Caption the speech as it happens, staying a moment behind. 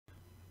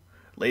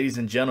Ladies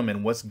and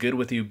gentlemen, what's good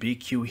with you?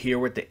 BQ here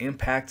with the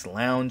Impact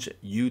Lounge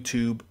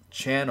YouTube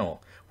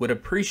channel. Would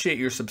appreciate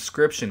your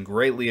subscription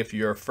greatly if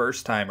you're a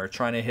first timer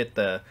trying to hit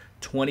the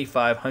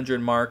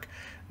 2,500 mark.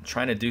 I'm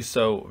trying to do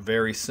so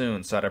very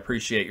soon, so I'd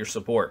appreciate your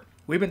support.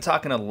 We've been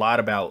talking a lot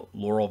about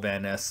Laurel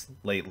Van Ness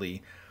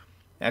lately.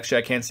 Actually,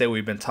 I can't say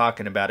we've been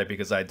talking about it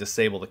because I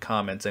disable the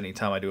comments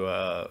anytime I do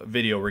a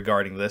video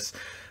regarding this.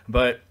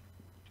 But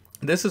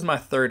this is my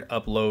third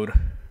upload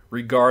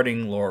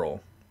regarding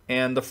Laurel.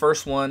 And the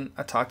first one,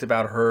 I talked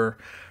about her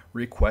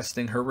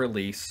requesting her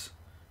release.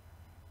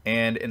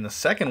 And in the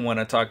second one,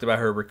 I talked about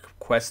her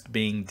request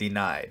being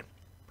denied.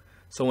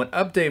 So an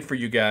update for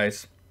you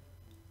guys,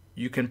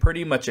 you can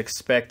pretty much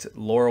expect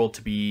Laurel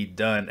to be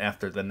done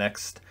after the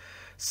next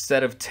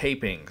set of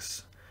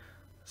tapings.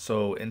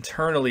 So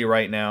internally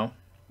right now,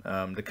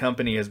 the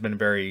company has been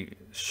very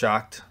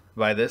shocked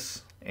by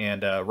this,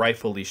 and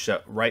rightfully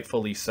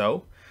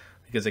so,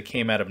 because it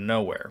came out of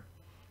nowhere.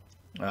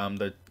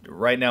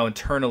 Right now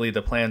internally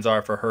the plans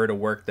are for her to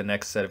work the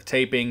next set of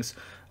tapings,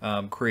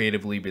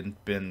 creatively been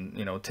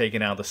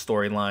taken out of the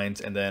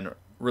storylines and then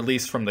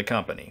released from the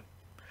company.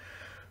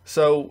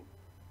 So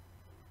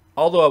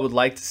although I would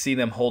like to see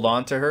them hold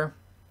on to her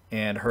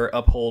and her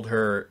uphold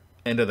her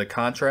end of the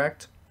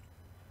contract,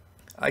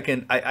 I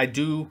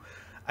do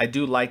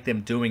like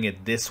them doing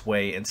it this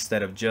way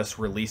instead of just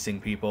releasing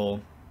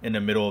people in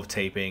the middle of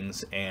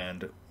tapings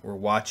and we're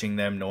watching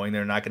them knowing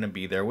they're not going to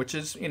be there, which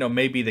is,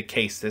 maybe the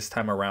case this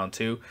time around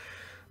too.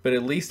 But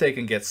at least they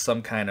can get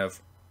some kind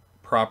of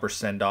proper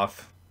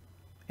send-off,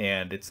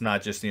 and it's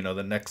not just, the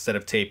next set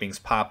of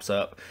tapings pops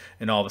up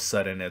and all of a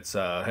sudden it's,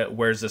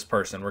 where's this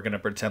person? We're going to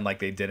pretend like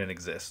they didn't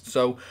exist.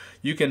 So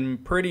you can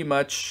pretty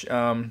much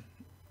count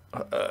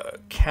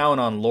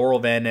on Laurel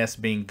Van Ness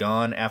being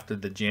gone after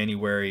the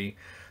January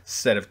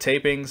set of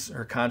tapings.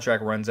 Her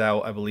contract runs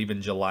out, I believe,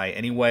 in July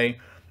anyway,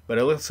 but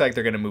it looks like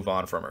they're going to move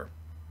on from her.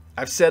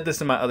 I've said this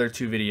in my other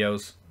two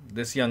videos.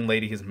 This young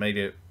lady has made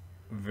it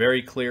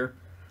very clear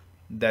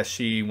that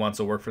she wants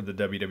to work for the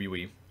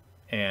WWE,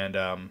 and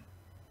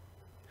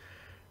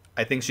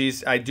I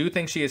do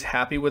think she is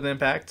happy with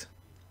Impact.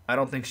 I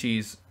don't think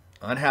she's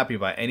unhappy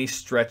by any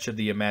stretch of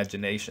the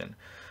imagination,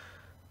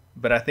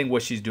 but I think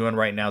what she's doing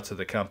right now to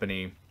the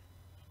company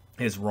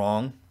is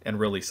wrong and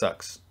really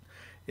sucks.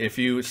 A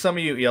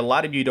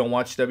lot of you don't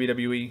watch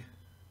WWE.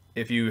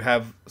 If you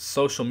have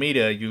social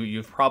media,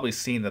 you've probably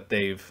seen that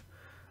they've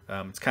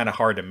it's kind of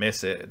hard to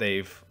miss it.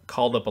 They've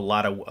called up a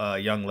lot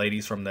of young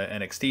ladies from the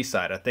NXT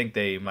side. I think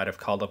they might have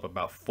called up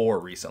about 4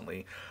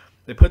 recently.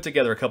 They put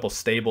together a couple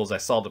stables. I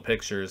saw the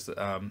pictures.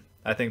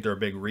 I think they're a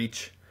big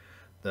reach.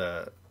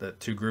 The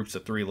two groups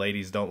of 3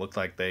 ladies don't look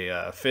like they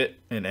fit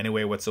in any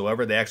way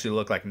whatsoever. They actually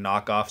look like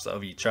knockoffs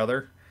of each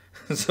other.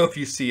 So if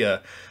you see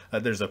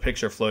there's a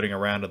picture floating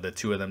around of the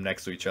 2 of them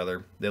next to each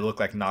other. They look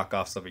like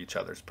knockoffs of each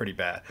other. It's pretty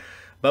bad.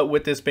 But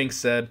with this being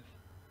said,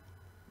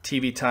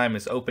 TV time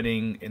is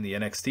opening in the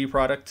NXT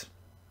product.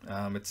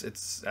 I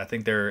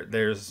think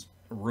there's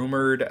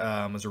rumored,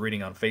 I was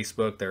reading on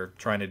Facebook, they're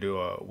trying to do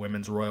a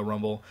women's Royal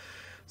Rumble.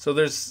 So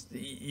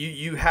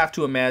you have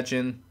to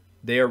imagine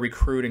they are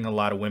recruiting a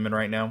lot of women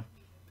right now.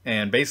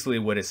 And basically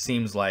what it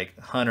seems like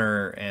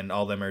Hunter and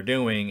all them are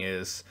doing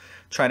is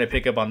trying to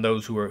pick up on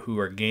those who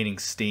are gaining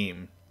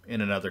steam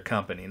in another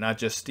company. Not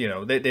just,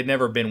 they've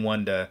never been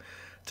one to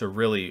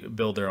really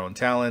build their own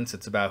talents.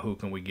 It's about who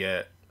can we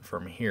get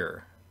from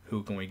here?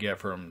 Who can we get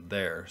from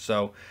there?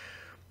 So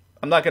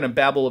I'm not going to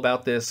babble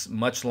about this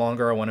much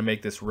longer. I want to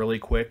make this really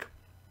quick.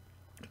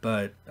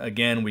 But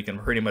again, we can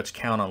pretty much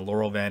count on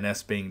Laurel Van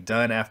Ness being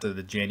done after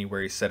the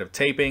January set of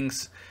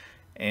tapings.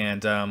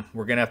 And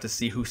we're going to have to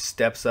see who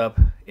steps up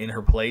in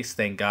her place.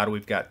 Thank God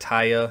we've got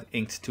Taya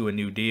inked to a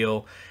new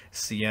deal.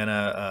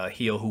 Sienna,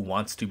 heel who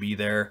wants to be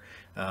there.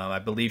 I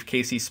believe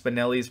Casey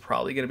Spinelli is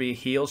probably going to be a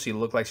heel. She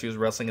looked like she was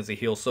wrestling as a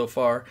heel so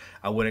far.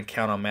 I wouldn't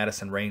count on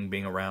Madison Rayne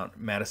being around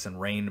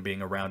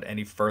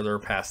any further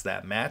past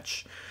that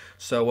match.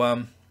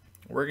 So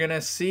we're going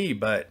to see,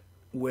 but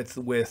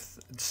with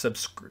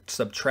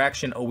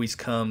subtraction always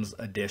comes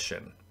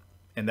addition.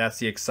 And that's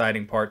the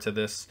exciting part to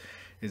this,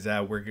 is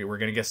that we're going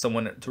to get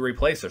someone to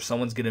replace her.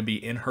 Someone's going to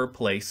be in her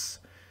place,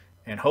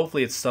 and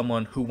hopefully it's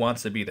someone who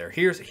wants to be there.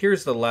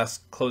 Here's the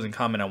last closing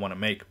comment I want to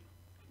make.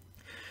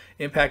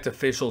 Impact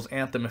officials,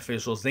 Anthem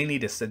officials, they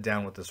need to sit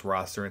down with this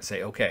roster and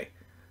say, okay,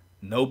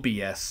 no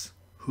BS.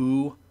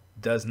 Who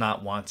does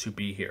not want to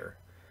be here?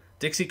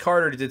 Dixie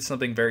Carter did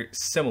something very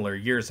similar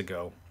years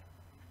ago.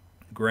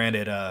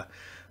 Granted,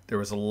 there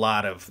was a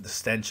lot of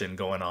distension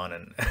going on,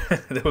 and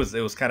it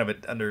was kind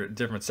of under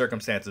different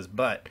circumstances.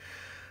 But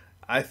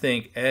I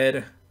think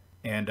Ed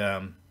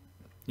and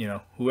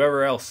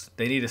whoever else,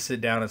 they need to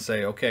sit down and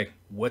say, okay,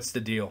 what's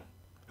the deal?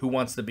 Who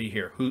wants to be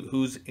here?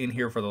 Who's in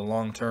here for the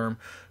long term?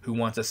 Who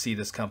wants to see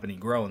this company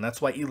grow? And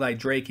that's why Eli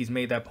Drake, he's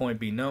made that point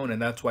be known,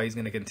 and that's why he's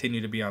going to continue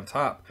to be on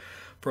top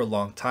for a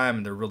long time.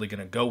 And they're really going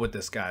to go with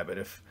this guy. But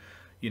if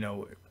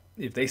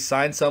they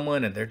sign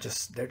someone and they're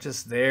just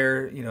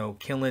there,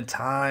 killing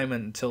time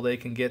until they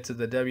can get to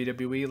the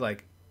WWE,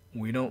 like,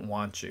 we don't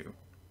want you.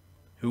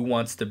 who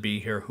wants to be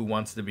here, who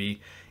wants to be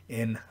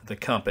in the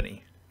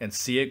company and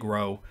see it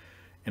grow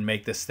and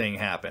make this thing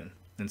happen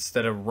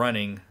instead of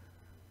running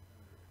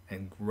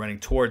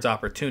towards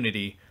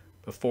opportunity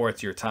before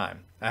it's your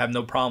time. I have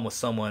no problem with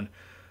someone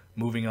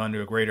moving on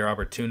to a greater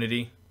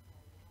opportunity,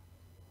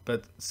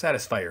 but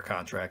satisfy your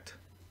contract.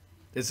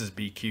 This is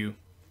BQ.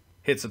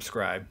 Hit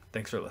subscribe.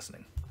 Thanks for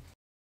listening.